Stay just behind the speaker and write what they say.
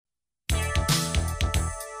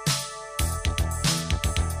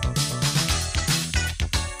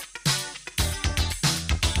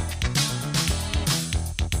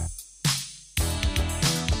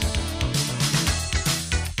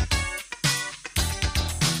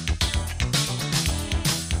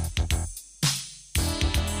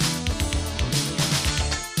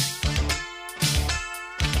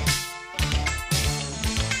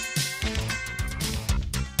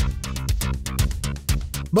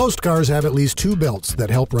Most cars have at least 2 belts that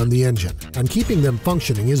help run the engine, and keeping them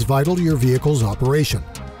functioning is vital to your vehicle's operation.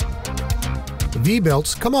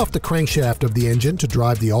 V-belts come off the crankshaft of the engine to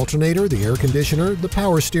drive the alternator, the air conditioner, the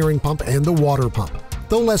power steering pump, and the water pump.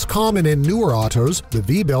 Though less common in newer autos, the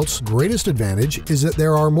V-belt's greatest advantage is that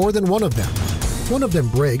there are more than one of them. If one of them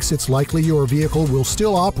breaks, it's likely your vehicle will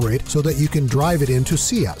still operate so that you can drive it in to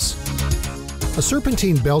see us. A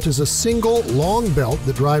serpentine belt is a single, long belt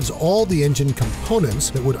that drives all the engine components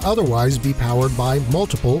that would otherwise be powered by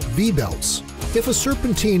multiple V-belts. If a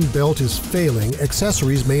serpentine belt is failing,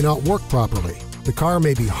 accessories may not work properly. The car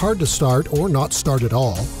may be hard to start or not start at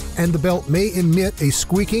all, and the belt may emit a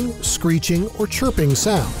squeaking, screeching, or chirping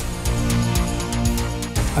sound.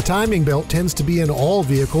 A timing belt tends to be in all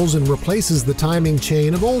vehicles and replaces the timing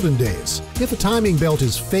chain of olden days. If a timing belt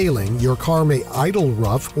is failing, your car may idle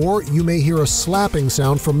rough, or you may hear a slapping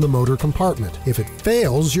sound from the motor compartment. If it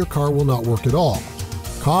fails, your car will not work at all.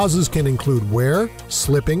 Causes can include wear,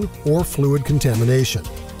 slipping, or fluid contamination.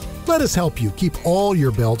 Let us help you keep all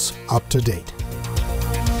your belts up to date.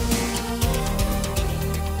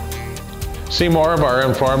 See more of our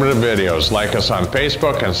informative videos. Like us on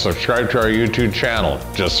Facebook and subscribe to our YouTube channel.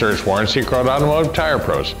 Just search Secord Automotive Tire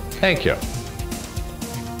Pros. Thank you.